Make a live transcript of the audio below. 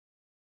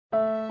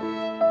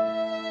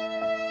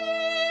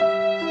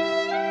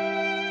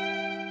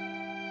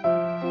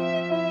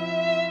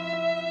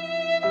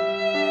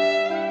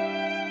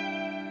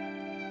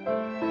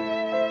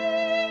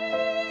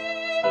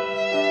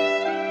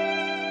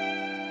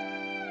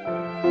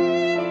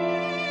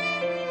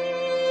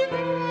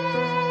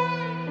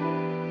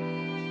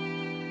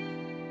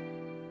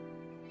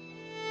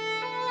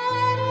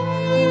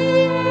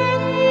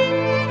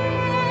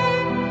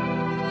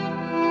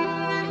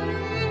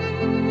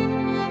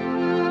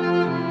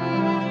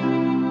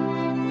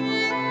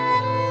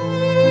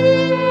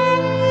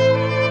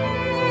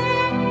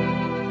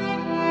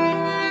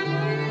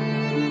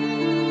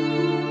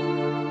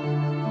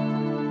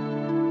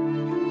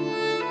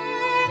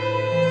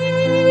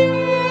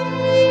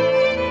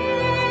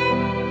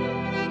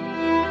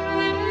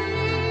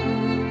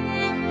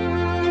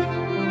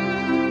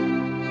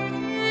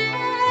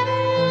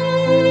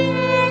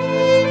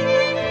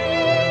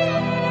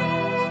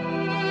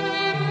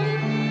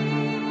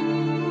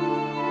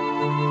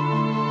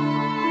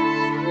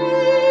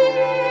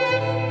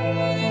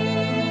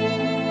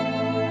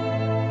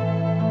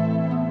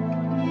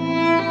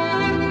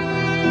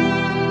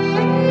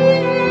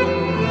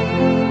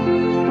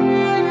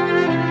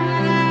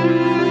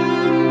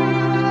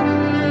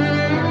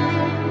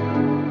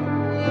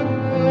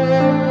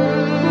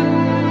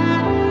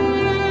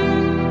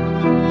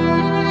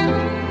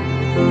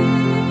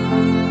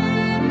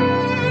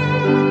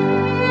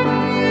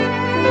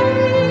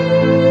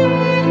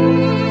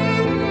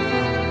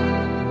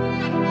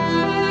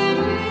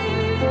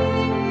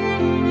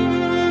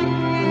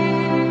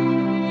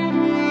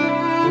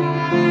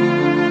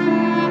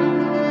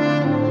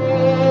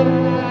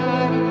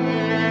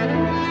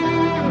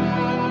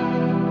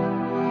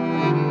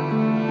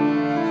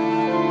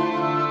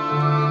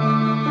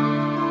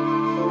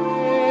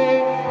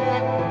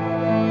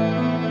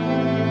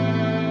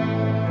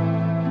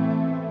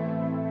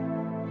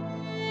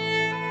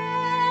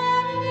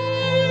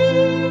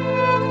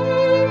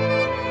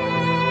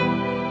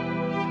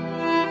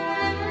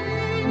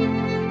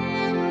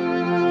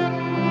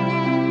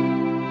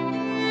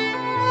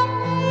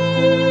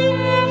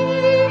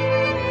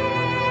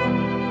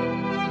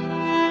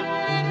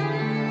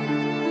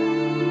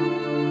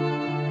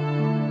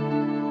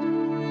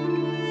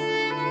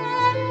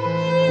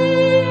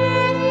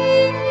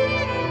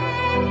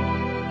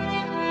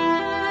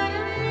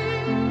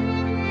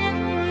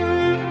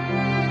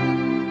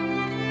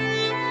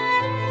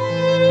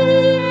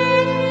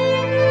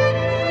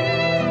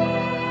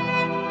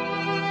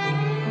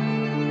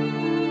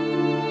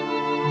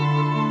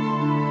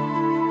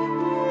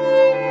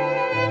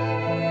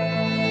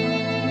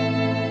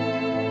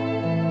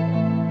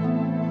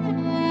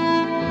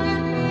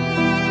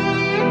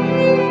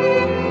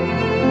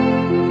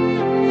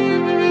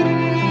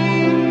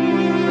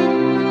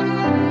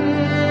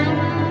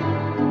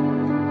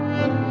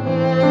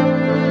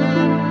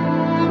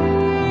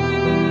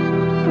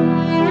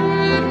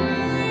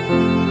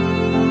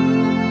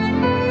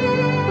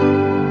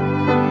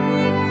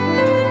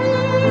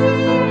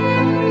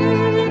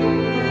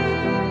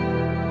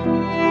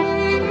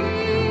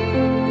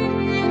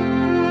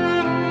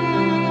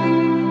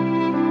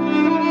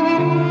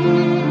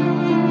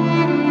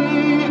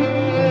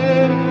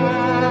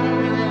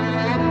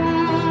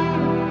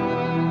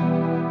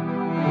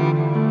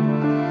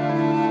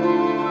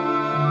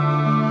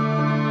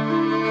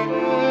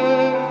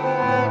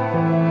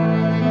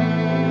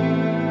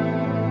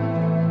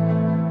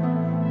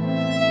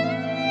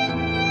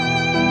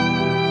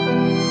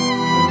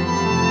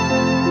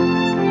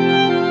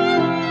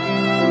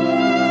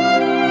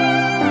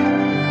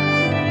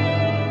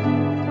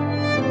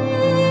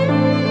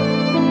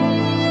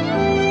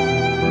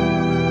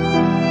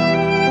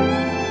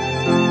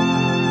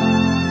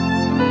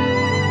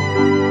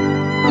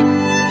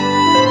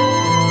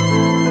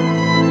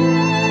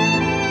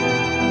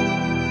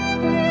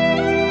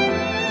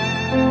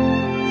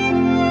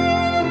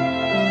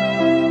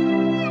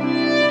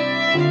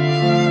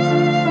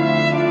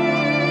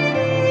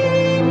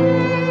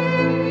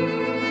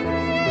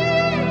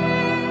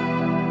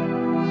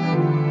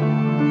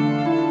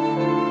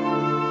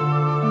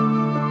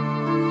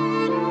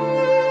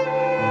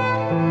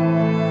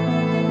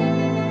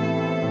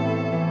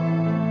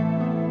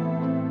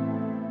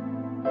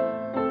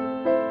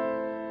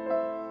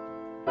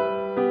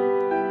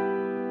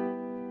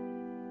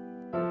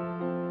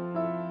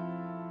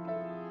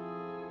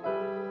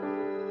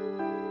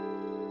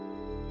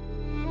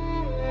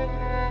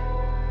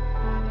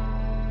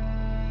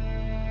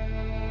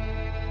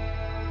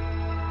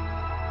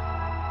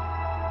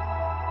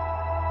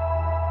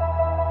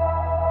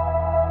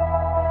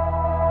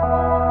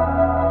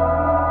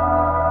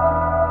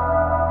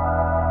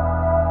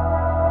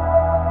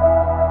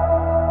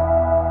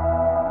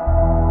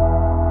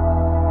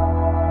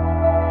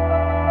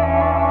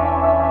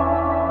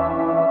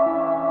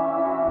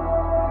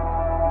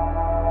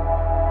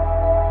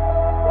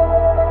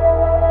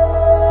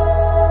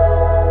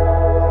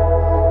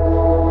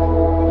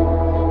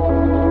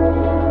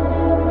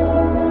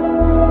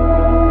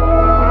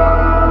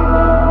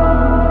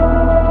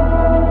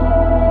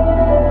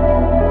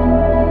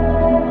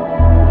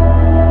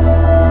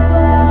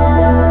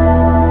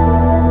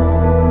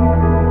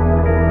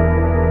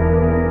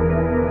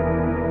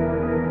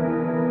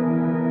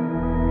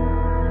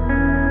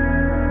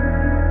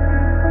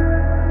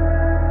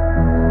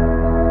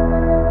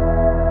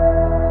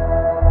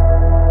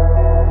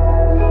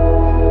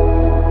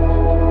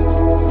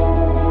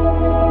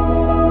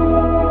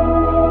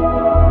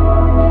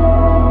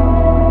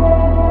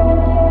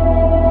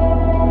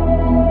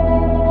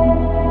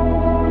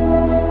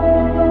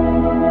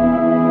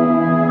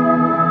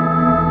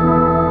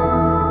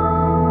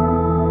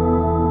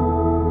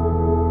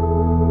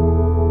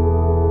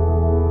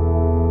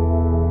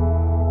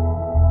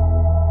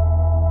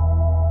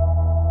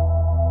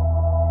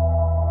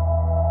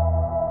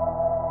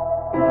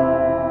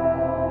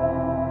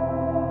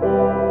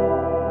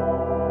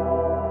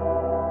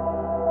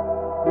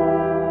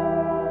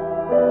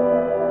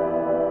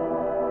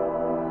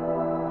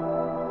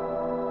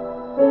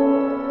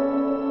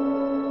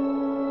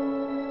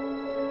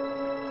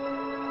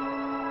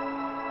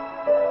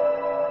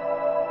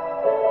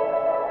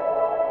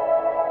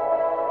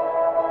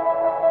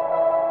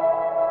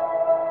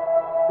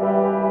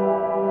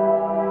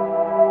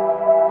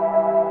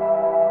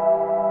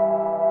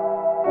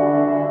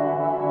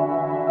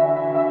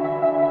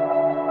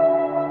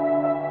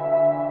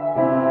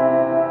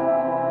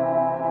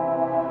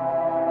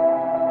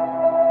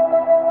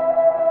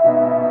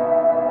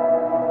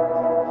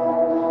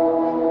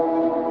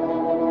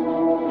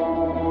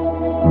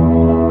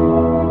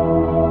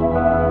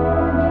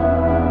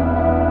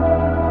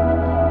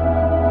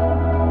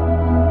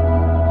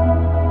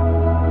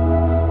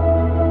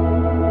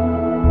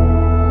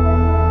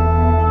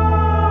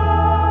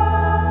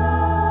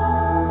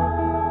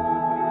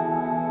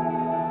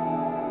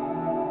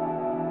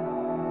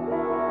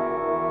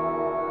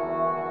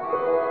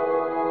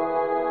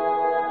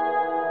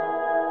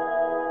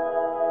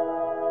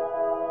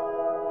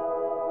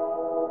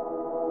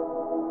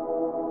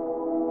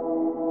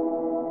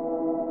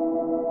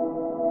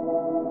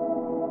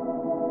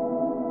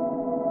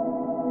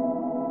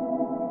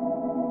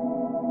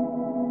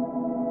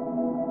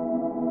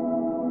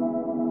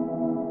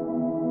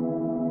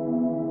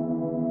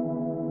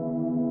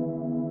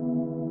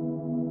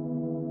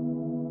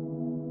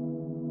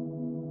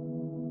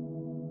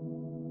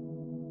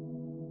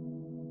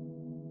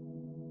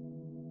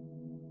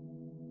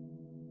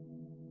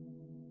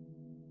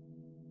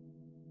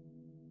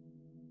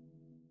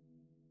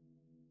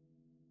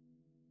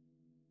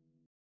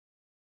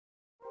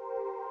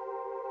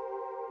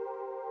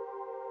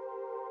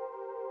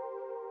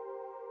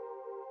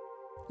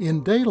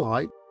In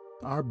daylight,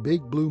 our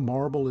big blue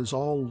marble is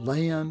all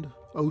land,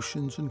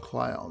 oceans, and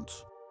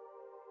clouds.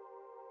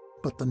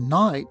 But the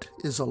night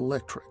is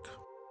electric.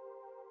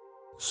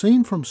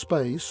 Seen from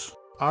space,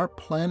 our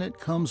planet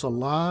comes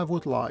alive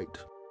with light.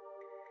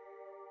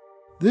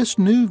 This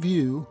new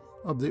view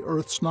of the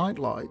Earth's night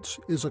lights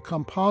is a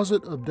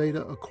composite of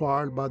data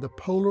acquired by the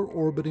polar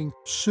orbiting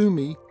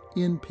Suomi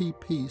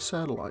NPP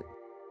satellite.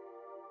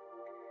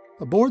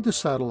 Aboard the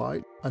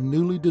satellite, a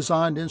newly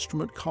designed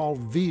instrument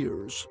called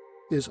VEERS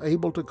is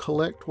able to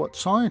collect what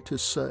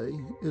scientists say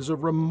is a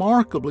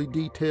remarkably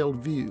detailed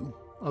view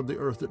of the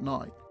Earth at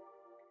night.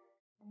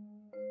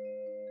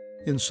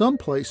 In some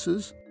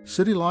places,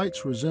 city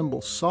lights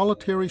resemble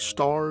solitary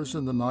stars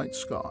in the night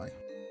sky.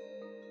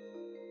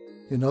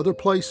 In other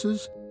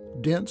places,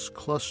 dense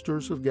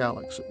clusters of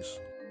galaxies.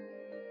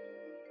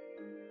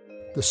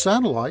 The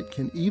satellite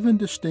can even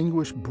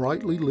distinguish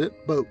brightly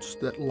lit boats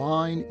that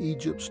line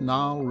Egypt's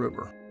Nile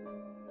River,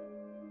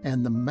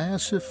 and the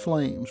massive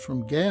flames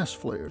from gas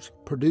flares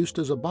produced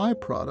as a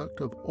byproduct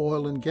of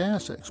oil and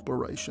gas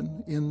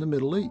exploration in the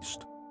Middle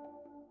East.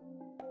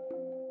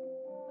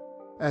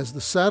 As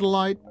the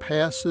satellite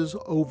passes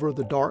over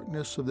the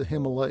darkness of the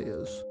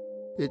Himalayas,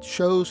 it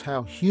shows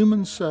how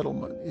human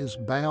settlement is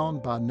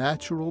bound by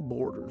natural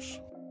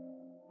borders.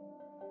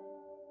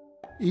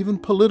 Even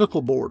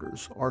political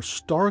borders are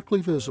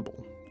starkly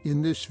visible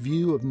in this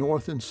view of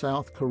North and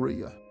South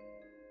Korea,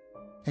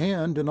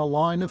 and in a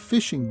line of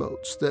fishing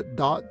boats that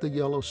dot the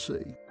Yellow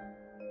Sea.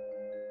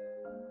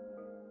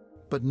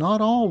 But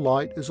not all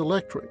light is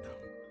electric.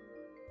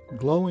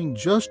 Glowing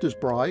just as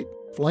bright,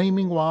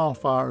 flaming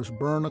wildfires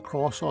burn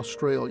across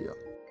Australia.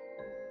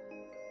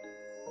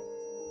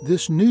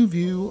 This new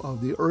view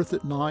of the Earth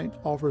at night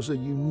offers a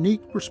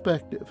unique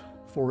perspective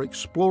for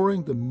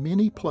exploring the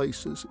many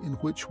places in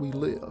which we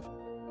live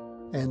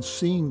and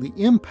seeing the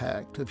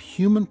impact of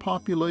human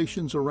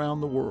populations around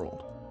the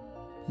world,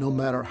 no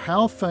matter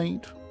how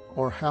faint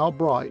or how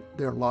bright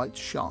their lights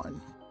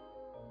shine.